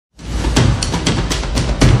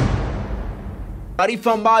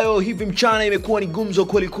Taarifa ambayo hivi mchana imekuwa ni gumzo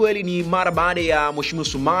kweli kweli ni mara baada ya Mheshimiwa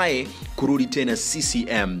Sumaye kurudi tena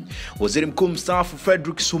CCM. Waziri Mkuu mstaafu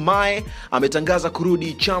Frederick Sumaye ametangaza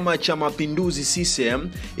kurudi Chama cha Mapinduzi CCM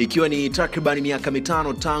ikiwa ni takriban miaka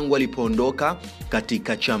 5 tangu alipoondoka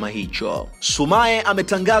katika chama hicho. Sumaye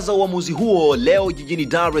ametangaza uamuzi huo leo jijini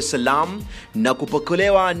Dar es Salaam na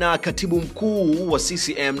kupokelewa na Katibu Mkuu wa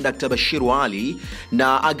CCM Dr. Bashir Ali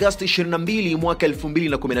na Agosti 22 mwaka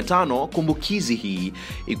 2015. Kumbukizi hii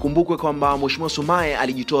ikumbukwe kwamba Mheshimiwa Sumaye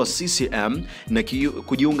alijitoa CCM na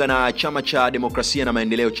kujiunga na Chama cha Demokrasia na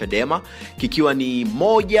Maendeleo Chadema, kikiwa ni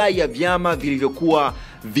moja ya vyama vilivyokuwa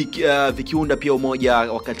vikiunda pia umoja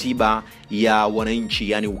wa katiba ya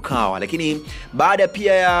wananchi, yani Ukawa. Lakini baada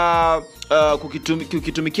pia ya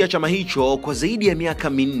kukitumikia chama hicho kwa zaidi ya miaka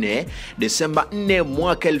 4, Desemba 4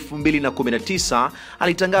 mwaka 2019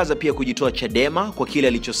 alitangaza pia kujitoa Chadema kwa kile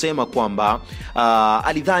alichosema kwamba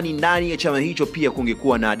alidhani ndani ya chama hicho pia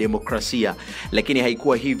kungekuwa na demokrasia, lakini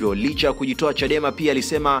haikuwa hivyo. Licha ya kujitoa Chadema, pia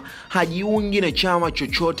alisema hajiungi na chama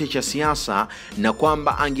chochote cha siasa na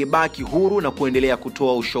kwamba angebaki huru na kuendelea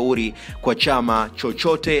kutoa ushauri kwa chama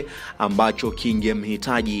chochote ambacho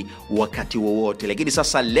kingemhitaji wakati wowote. Lakini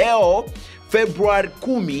sasa leo Februari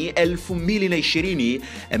 10, 2020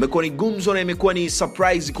 imekuwa ni gumzo na imekuwa ni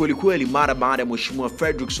surprise kweli kweli mara baada ya Mheshimiwa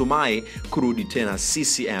Frederick Sumaye kurudi tena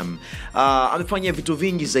CCM. Amefanya vitu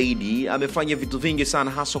vingi zaidi, amefanya vitu vingi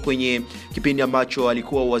sana, hasa kwenye kipindi ambacho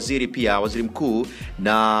alikuwa waziri mkuu,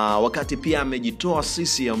 na wakati pia amejitoa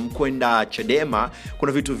CCM kwenda Chadema,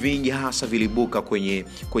 kuna vitu vingi hasa vilibuka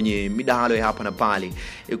kwenye midahalo ya hapa na pale.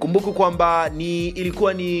 Kumbuka kwamba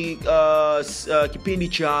ilikuwa ni kipindi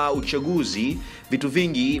cha uchaguzi, vitu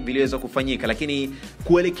vingi viliweza kufanyika, lakini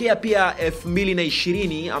kuelekea pia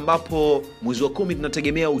 2020 ambapo mwezi wa 10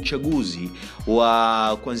 tunategemea uchaguzi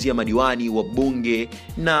wa kuanzia madiwani, wa bunge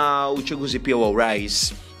na uchaguzi pia wa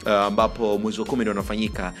urais, ambapo mwezi wa 10 ndio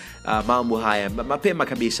unafanyika. Mambo haya mapema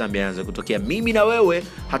kabisa yameanza kutokea. Mimi na wewe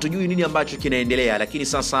hatujui nini ambacho kinaendelea, lakini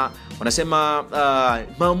sasa wanasema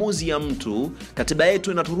maamuzi ya mtu, katiba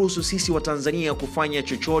yetu inaturuhusu sisi wa Tanzania kufanya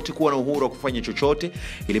chochote, kuwa na uhuru wa kufanya chochote,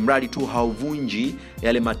 ili mradi tu hauvunji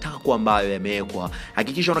yale matakwa ambayo yamewekwa.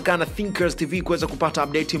 Hakikisha unakaa na Thinkers TV kuweza kupata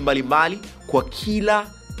update mbalimbali kwa kila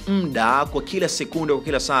muda, kwa kila sekunde, kwa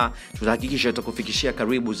kila saa. Tutahakikisha tutakufikishia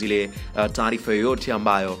karibu zile taarifa yoyote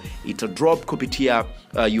ambayo ita drop kupitia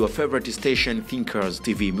your favorite station Thinkers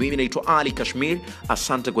TV. Mimi naitwa Ali Kashmir.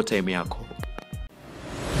 Asante kwa time yako.